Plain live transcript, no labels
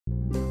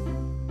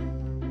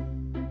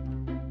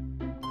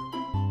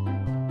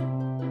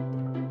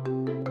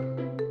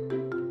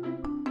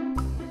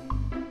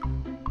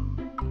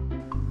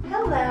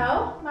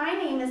My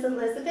name is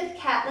Elizabeth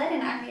Catlett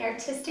and I'm the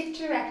Artistic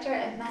Director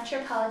at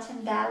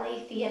Metropolitan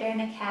Ballet Theatre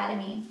and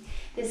Academy.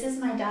 This is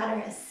my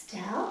daughter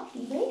Estelle,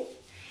 can you wave?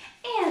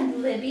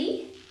 And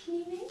Libby, can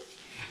you wave?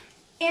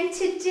 And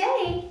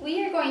today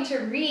we are going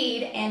to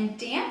read and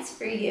dance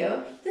for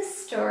you the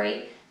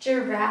story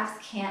Giraffes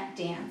Can't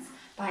Dance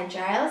by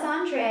Giles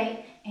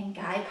Andre and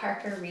Guy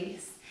Parker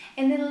Reese.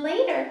 And then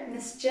later,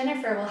 Miss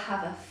Jennifer will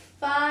have a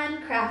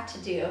fun craft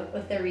to do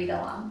with the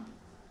read-along.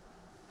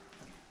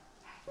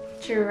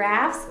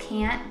 Giraffes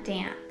Can't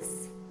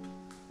Dance.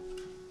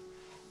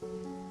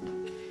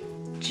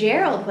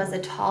 Gerald was a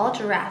tall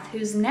giraffe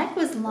whose neck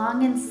was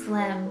long and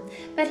slim,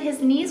 but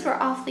his knees were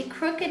awfully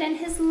crooked and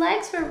his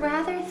legs were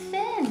rather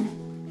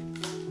thin.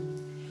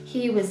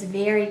 He was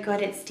very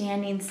good at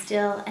standing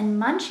still and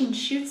munching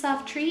shoots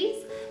off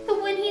trees,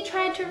 but when he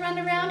tried to run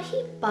around,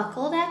 he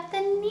buckled at the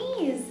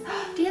knees.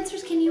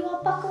 Dancers, can you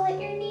all buckle at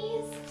your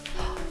knees?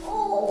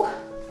 Oh,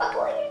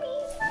 buckle at your knees.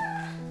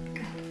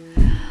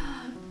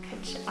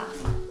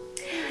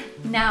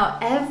 Now,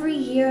 every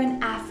year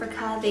in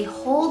Africa, they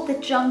hold the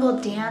jungle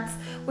dance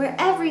where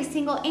every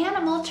single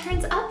animal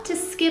turns up to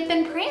skip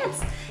and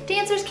prance.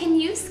 Dancers, can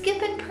you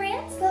skip and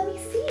prance? Let me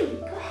see.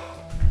 Go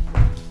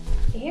ahead.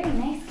 Very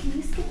nice. Can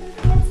you skip and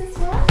prance as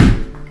well?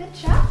 Good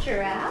job,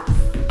 giraffes.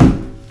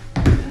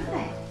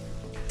 Good.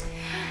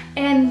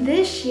 And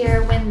this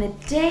year, when the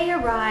day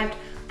arrived,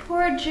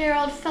 poor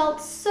Gerald felt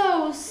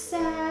so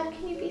sad.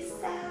 Can you be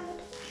sad?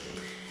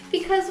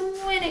 Because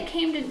when it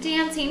came to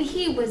dancing,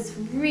 he was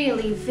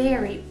really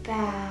very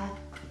bad.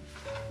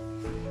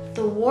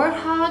 The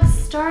warthogs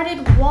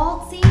started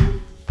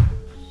waltzing,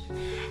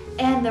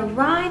 and the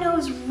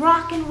rhinos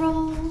rock and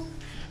rolled.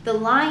 The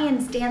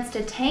lions danced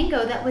a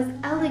tango that was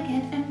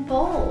elegant and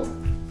bold.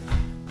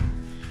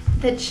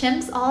 The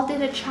chimps all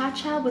did a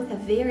cha-cha with a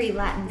very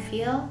Latin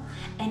feel,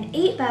 and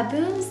 8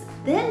 baboons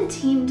then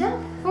teamed up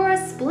for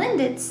a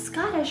splendid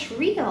Scottish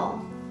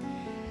reel.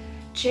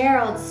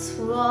 Gerald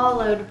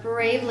swallowed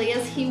bravely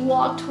as he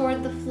walked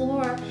toward the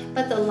floor,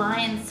 but the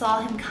lions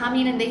saw him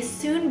coming and they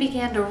soon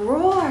began to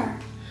roar.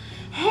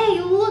 "Hey,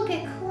 look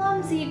at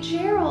clumsy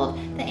Gerald,"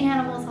 the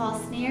animals all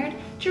sneered.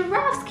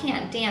 "Giraffes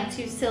can't dance,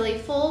 you silly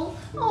fool.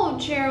 Oh,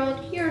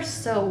 Gerald, you're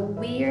so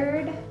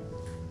weird."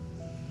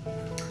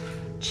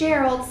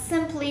 Gerald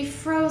simply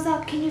froze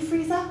up. Can you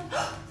freeze up?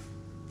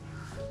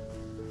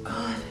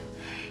 Good.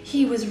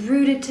 He was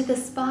rooted to the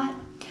spot.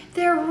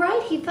 "They're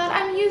right," he thought.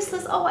 "I'm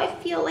useless. Oh, I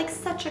feel like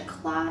such a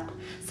clot."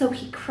 So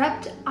he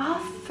crept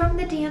off from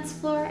the dance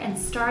floor and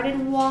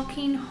started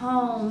walking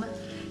home.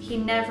 He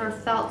never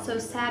felt so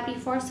sad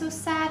before, so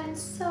sad and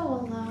so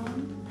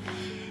alone.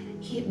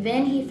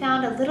 Then he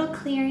found a little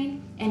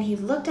clearing and he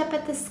looked up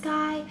at the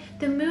sky.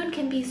 "The moon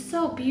can be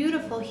so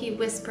beautiful," he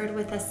whispered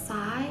with a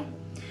sigh.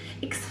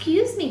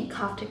 "Excuse me,"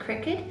 coughed a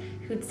cricket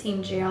who'd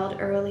seen Gerald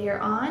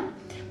earlier on,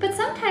 "but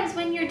sometimes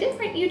when you're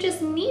different, you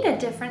just need a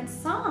different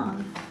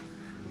song.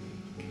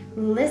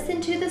 Listen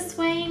to the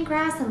swaying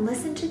grass and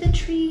listen to the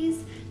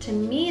trees. To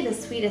me, the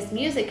sweetest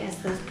music is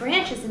those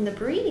branches in the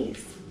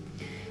breeze.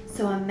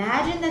 So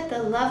imagine that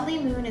the lovely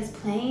moon is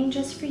playing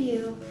just for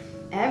you.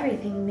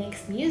 Everything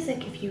makes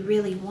music if you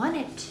really want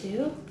it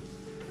to."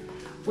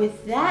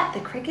 With that, the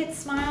cricket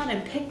smiled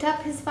and picked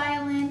up his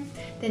violin.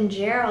 Then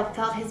Gerald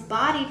felt his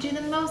body do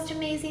the most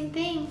amazing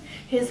thing.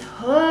 His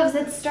hooves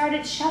had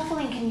started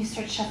shuffling. Can you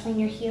start shuffling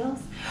your heels?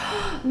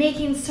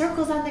 Making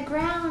circles on the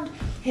ground.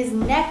 His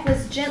neck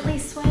was gently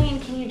swaying.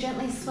 Can you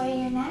gently sway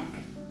your neck?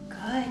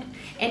 Good.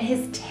 And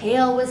his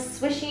tail was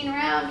swishing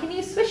around. Can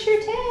you swish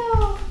your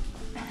tail?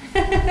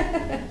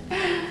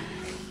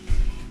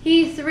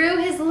 He threw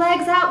his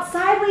legs out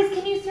sideways.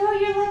 Can you throw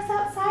your legs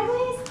out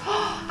sideways?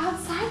 Out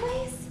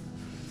sideways?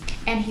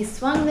 And he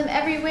swung them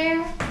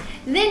everywhere.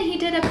 Then he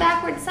did a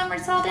backward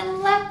somersault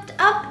and leapt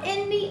up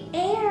in the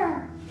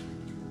air.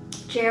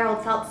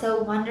 Gerald felt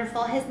so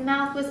wonderful. His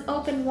mouth was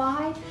open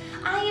wide.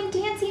 "I am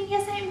dancing,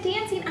 yes, I am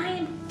dancing, I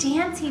am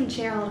dancing,"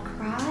 Gerald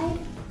cried.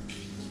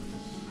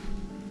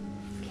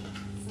 Okay,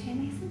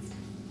 stand nice and still.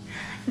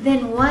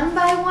 Then one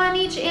by one,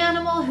 each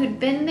animal who'd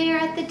been there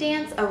at the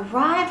dance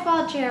arrived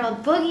while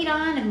Gerald boogied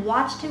on and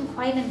watched him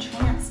quite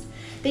entranced.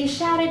 They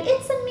shouted,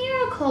 "It's a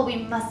miracle, we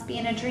must be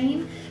in a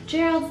dream.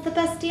 Gerald's the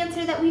best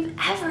dancer that we've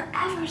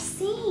ever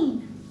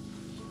seen."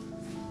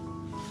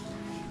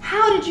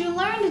 "How did you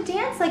learn to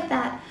dance like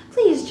that?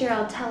 Please,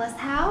 Gerald, tell us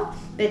how."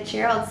 But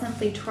Gerald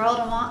simply twirled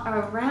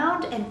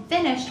around and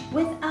finished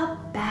with a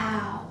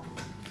bow.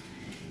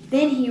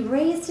 Then he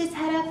raised his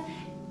head up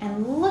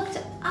and looked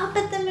up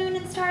at the moon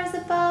and stars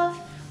above.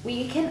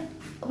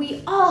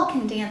 We all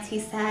can dance," he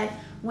said,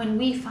 "when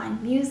we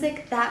find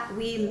music that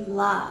we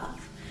love."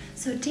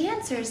 So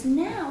dancers,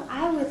 now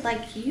I would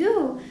like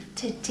you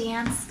to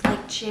dance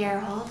like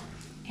Gerald,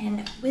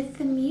 and with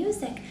the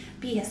music,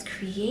 be as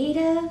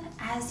creative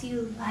as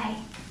you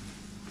like.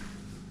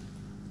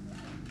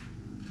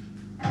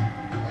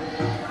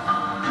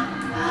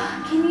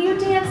 Can you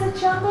dance a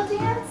jungle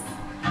dance?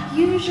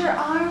 Use your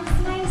arms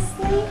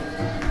nicely.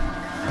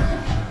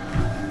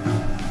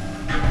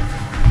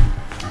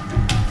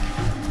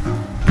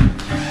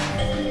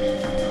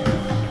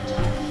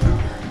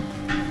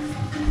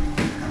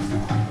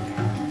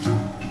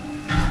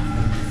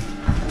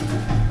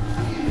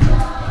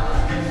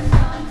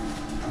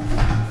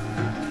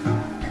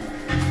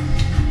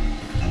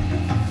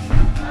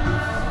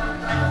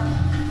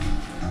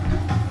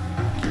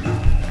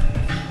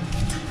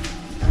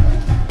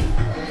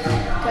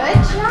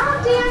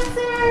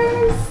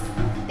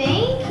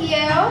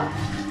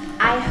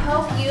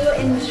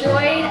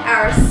 enjoyed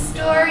our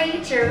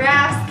story,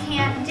 Giraffes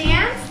Can't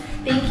Dance.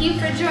 Thank you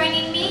for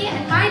joining me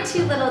and my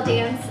two little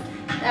dance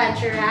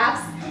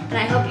giraffes, and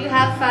I hope you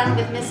have fun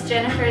with Miss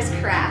Jennifer's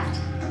craft.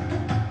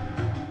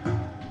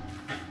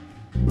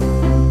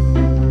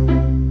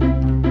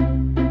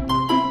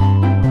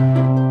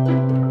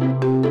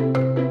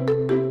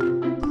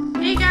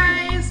 Hey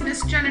guys,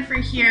 Miss Jennifer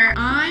here.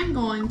 I'm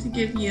going to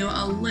give you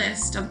a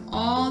list of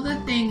all the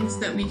things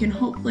that we can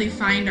hopefully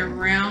find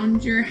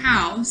around your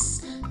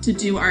house to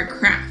do our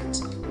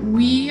craft.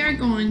 We are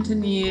going to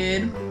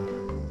need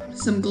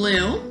some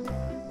glue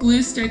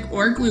stick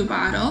or glue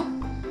bottle.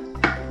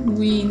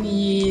 We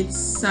need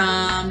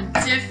some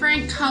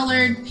different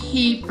colored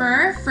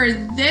paper. For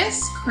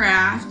this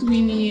craft,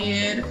 we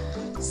need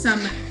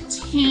some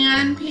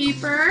tan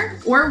paper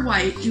or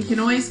white. You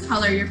can always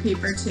color your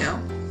paper too.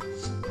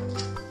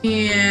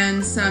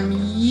 And some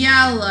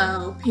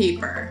yellow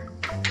paper.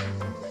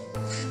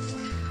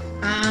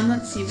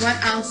 Let's see,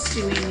 what else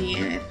do we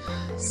need?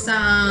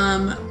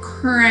 Some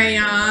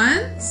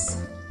crayons,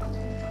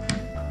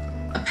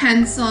 a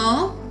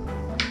pencil,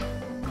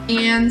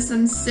 and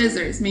some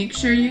scissors. Make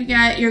sure you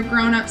get your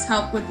grown-ups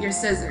help with your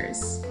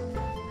scissors.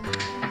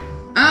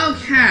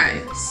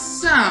 Okay,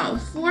 so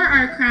for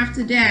our craft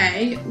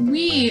today,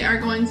 we are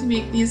going to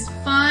make these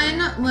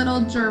fun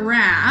little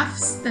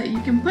giraffes that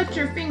you can put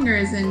your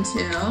fingers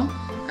into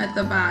at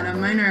the bottom.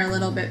 Mine are a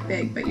little bit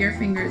big, but your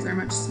fingers are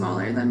much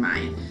smaller than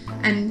mine.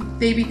 And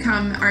they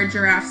become our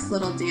giraffe's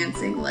little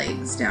dancing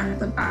legs down at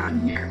the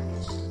bottom here.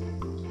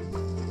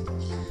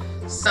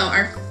 So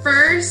our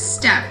first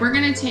step, we're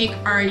going to take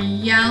our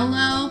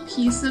yellow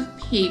piece of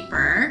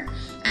paper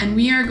and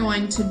we are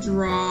going to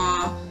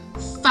draw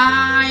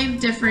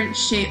 5 different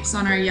shapes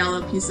on our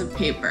yellow piece of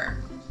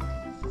paper.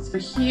 So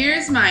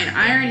here's mine.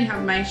 I already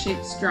have my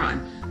shapes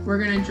drawn.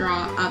 We're going to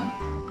draw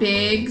a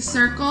big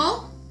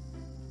circle.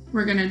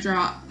 We're going to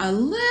draw a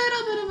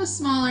little bit of a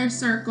smaller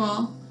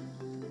circle,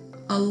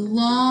 a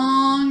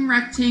long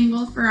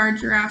rectangle for our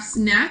giraffe's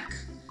neck,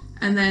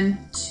 and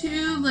then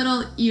 2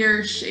 little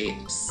ear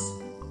shapes.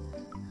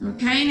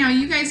 Okay, now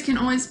you guys can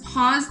always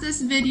pause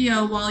this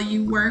video while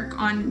you work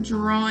on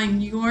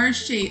drawing your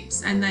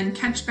shapes and then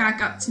catch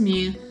back up to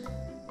me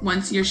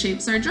once your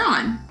shapes are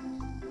drawn.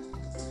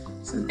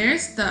 So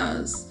there's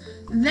those.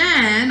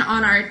 Then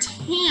on our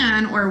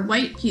tan or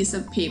white piece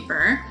of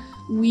paper,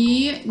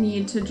 we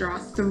need to draw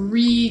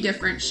 3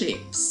 different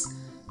shapes.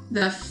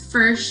 The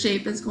first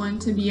shape is going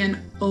to be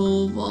an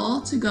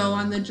oval to go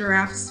on the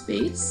giraffe's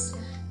face.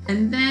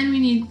 And then we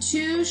need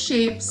 2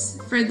 shapes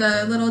for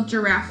the little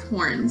giraffe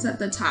horns at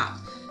the top.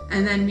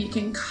 And then we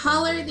can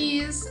color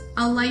these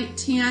a light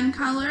tan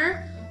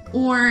color,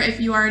 or if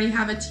you already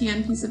have a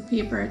tan piece of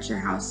paper at your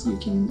house, you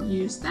can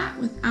use that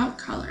without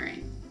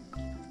coloring.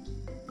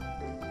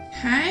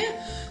 Okay,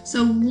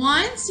 so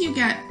once you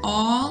get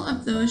all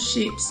of those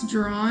shapes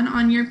drawn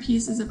on your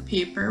pieces of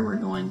paper, we're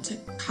going to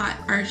cut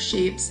our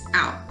shapes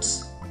out.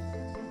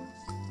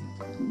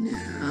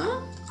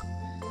 Now,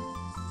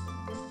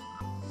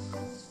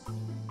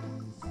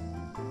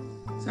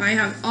 so I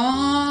have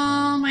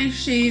all my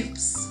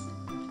shapes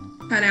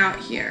cut out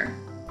here,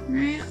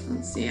 right?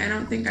 Let's see, I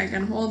don't think I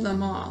can hold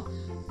them all.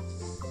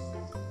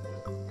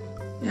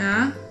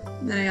 Yeah,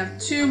 and then I have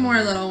 2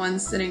 more little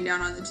ones sitting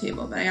down on the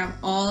table, but I have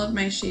all of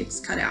my shapes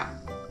cut out.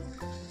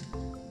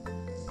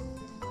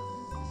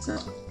 So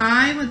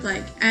I would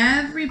like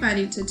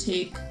everybody to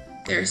take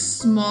their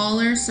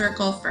smaller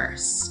circle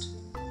first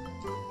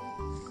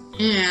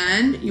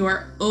and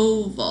your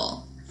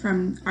oval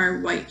from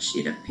our white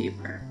sheet of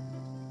paper.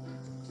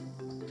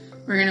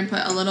 We're going to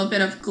put a little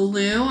bit of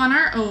glue on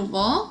our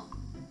oval.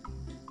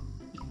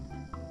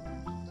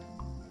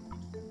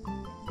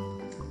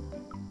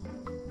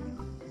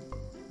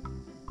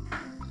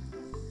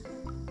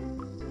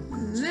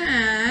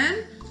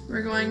 Then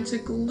we're going to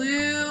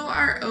glue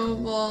our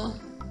oval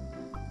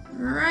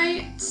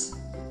right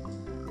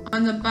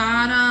on the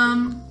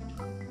bottom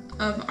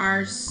of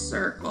our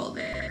circle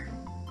there.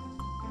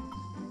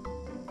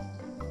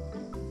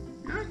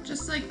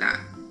 Just like that.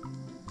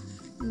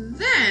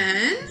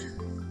 Then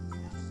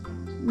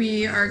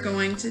we are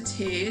going to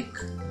take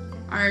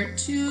our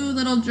 2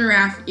 little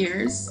giraffe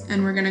ears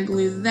and we're going to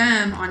glue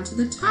them onto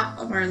the top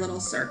of our little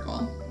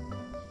circle.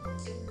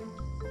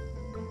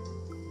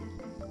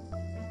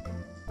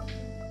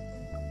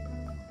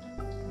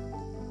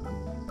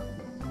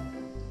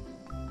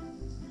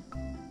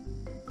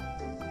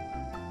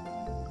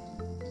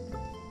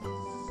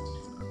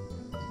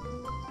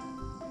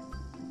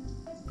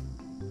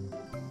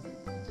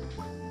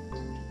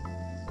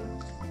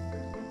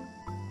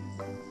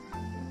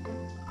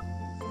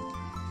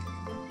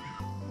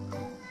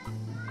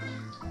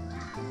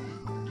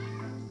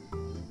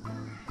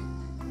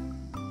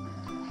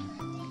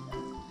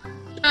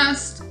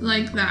 Just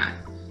like that.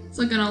 It's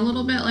looking a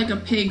little bit like a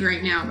pig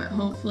right now, but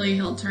hopefully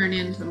he'll turn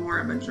into more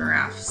of a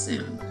giraffe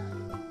soon.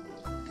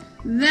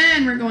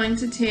 Then we're going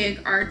to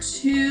take our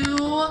 2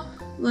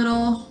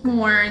 little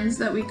horns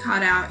that we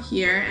cut out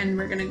here and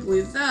we're going to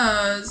glue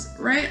those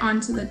right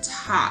onto the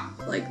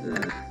top like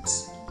that.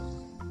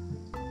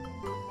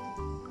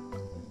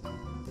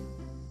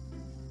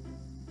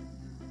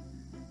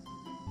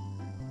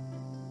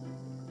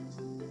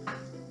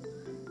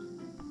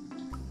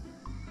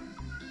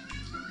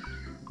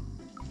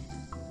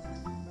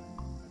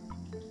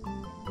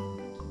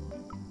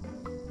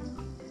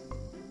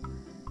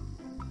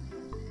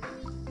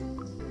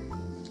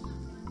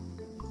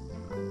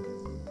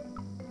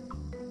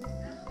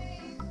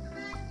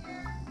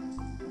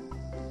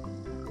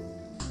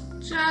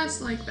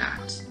 just like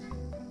that.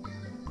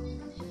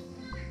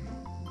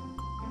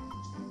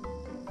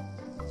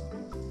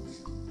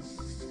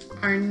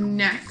 Our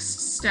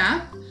next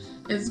step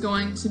is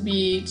going to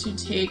be to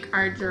take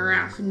our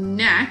giraffe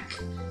neck,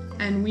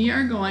 and we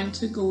are going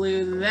to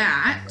glue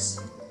that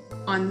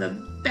on the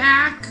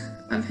back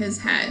of his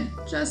head,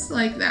 just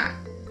like that.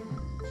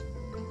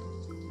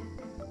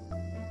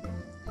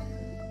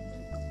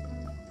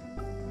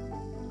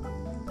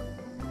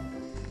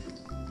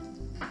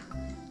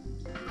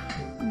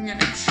 I'm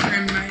gonna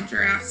trim my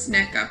giraffe's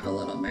neck up a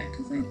little bit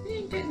because I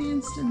think it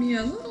needs to be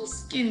a little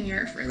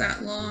skinnier for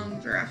that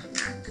long giraffe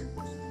neck.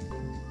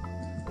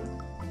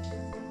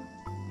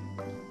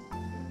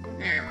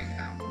 There we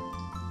go.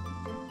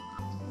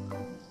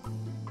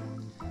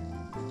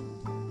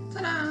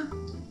 Ta-da!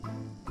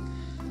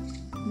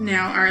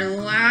 Now our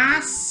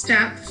last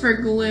step for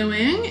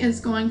gluing is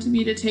going to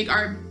be to take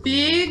our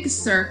big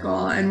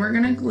circle, and we're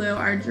gonna glue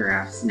our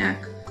giraffe's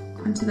neck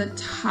onto the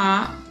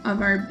top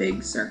of our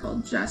big circle,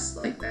 just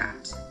like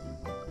that.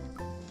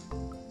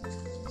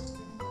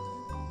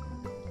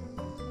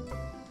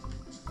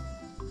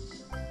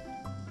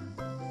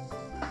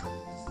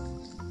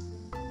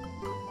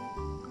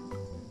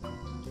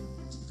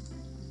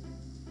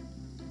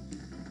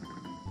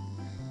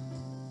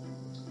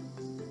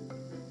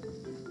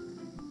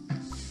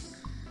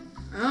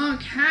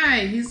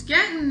 Okay, he's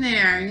getting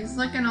there. He's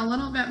looking a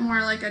little bit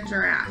more like a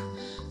giraffe.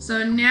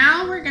 So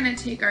now we're gonna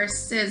take our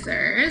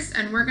scissors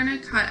and we're gonna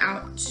cut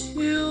out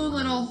 2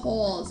 little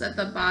holes at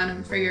the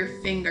bottom for your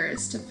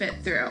fingers to fit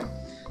through.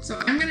 So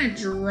I'm gonna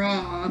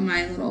draw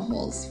my little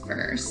holes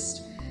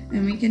first,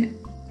 and we can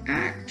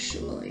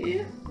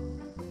actually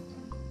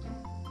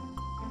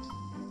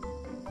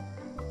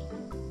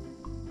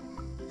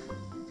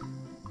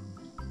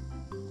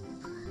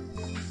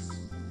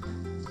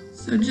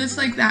so just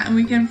like that, and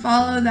we can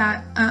follow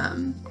that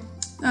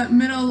that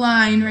middle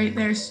line right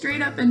there straight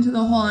up into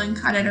the hole and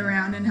cut it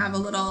around and have a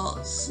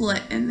little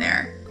slit in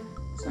there.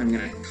 So I'm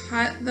gonna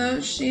cut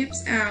those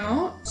shapes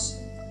out.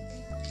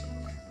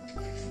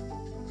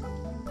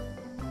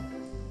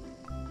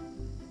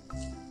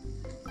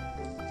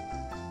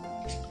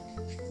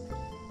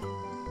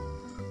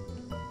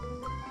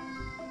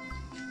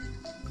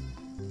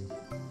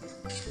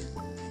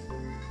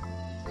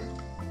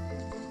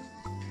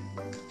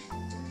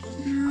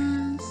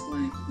 Just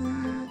like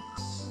that.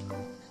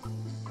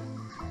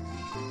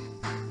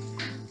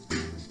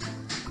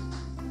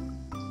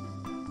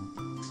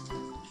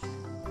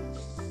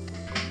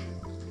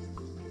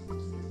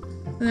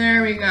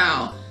 There we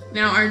go.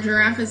 Now our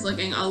giraffe is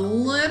looking a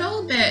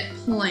little bit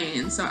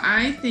plain, so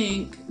I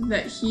think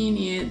that he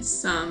needs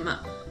some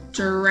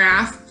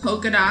giraffe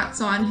polka dots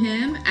on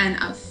him and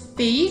a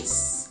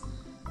face.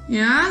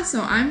 Yeah,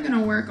 so I'm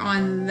gonna work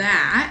on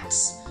that,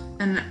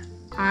 and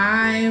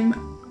I'm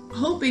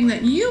hoping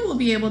that you will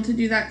be able to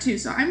do that too.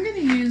 So I'm gonna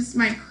use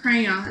my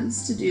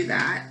crayons to do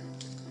that.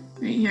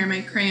 Right here, my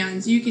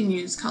crayons. You can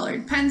use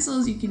colored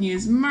pencils, you can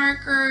use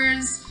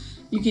markers,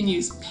 you can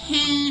use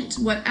paint,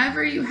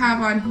 whatever you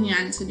have on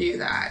hand to do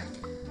that.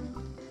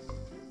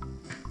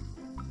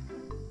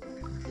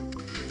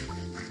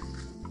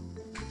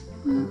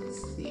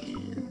 Let's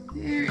see,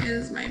 there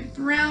is my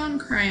brown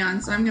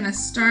crayon. So I'm gonna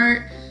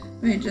start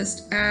by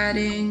just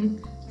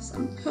adding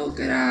some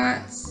polka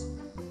dots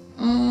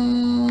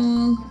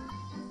all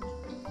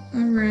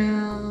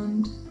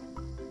around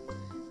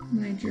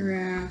my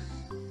giraffe.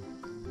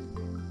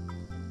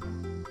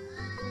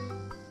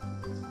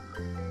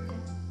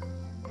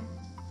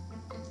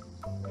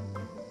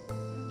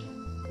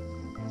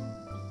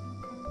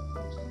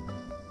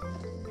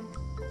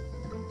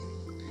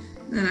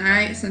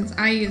 Then since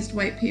I used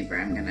white paper,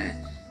 I'm gonna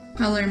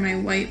color my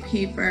white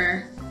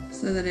paper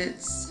so that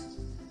it's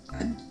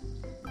a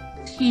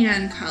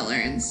tan color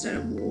instead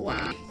of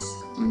white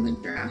on the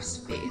giraffe's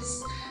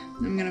face.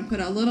 And I'm gonna put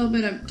a little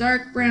bit of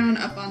dark brown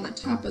up on the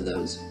top of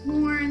those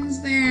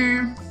horns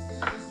there.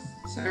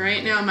 So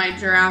right now my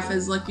giraffe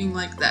is looking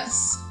like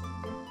this.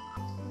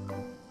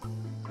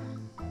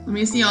 Let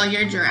me see all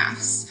your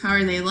giraffes. How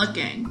are they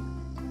looking?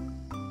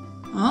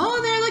 Oh,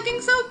 they're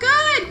looking so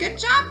good! Good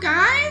job,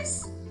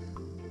 guys!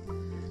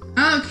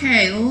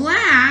 Okay,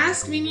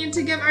 last we need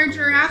to give our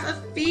giraffe a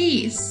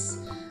face.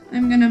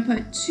 I'm gonna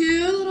put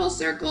 2 little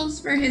circles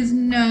for his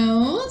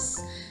nose,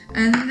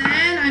 and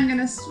then I'm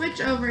gonna switch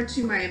over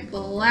to my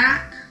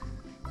black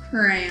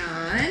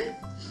crayon,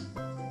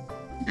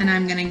 and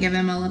I'm gonna give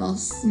him a little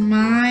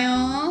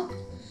smile,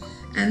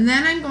 and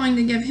then I'm going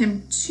to give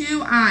him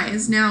 2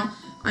 eyes. Now,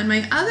 on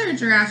my other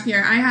giraffe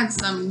here, I had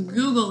some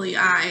googly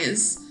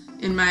eyes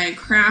in my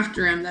craft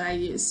room that I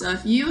use. So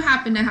if you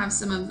happen to have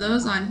some of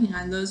those on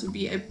hand, those would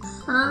be a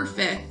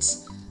perfect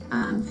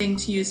thing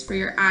to use for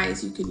your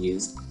eyes. You could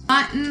use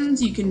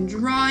buttons, you can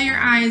draw your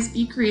eyes,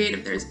 be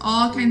creative. There's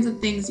all kinds of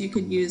things you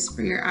could use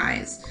for your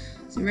eyes.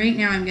 So right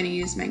now I'm gonna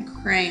use my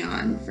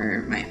crayon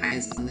for my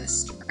eyes on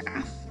this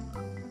giraffe.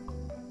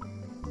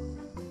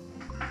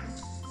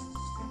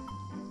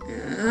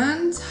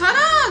 And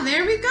ta-da,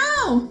 there we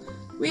go.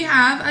 We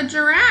have a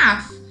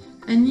giraffe,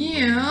 and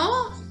you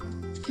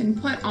can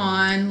put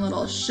on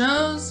little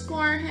shows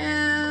for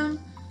him,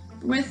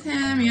 with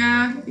him.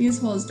 Yeah, these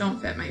holes don't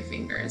fit my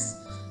fingers.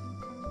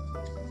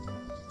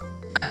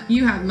 But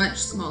you have much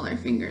smaller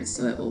fingers,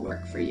 so it will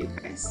work for you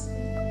guys.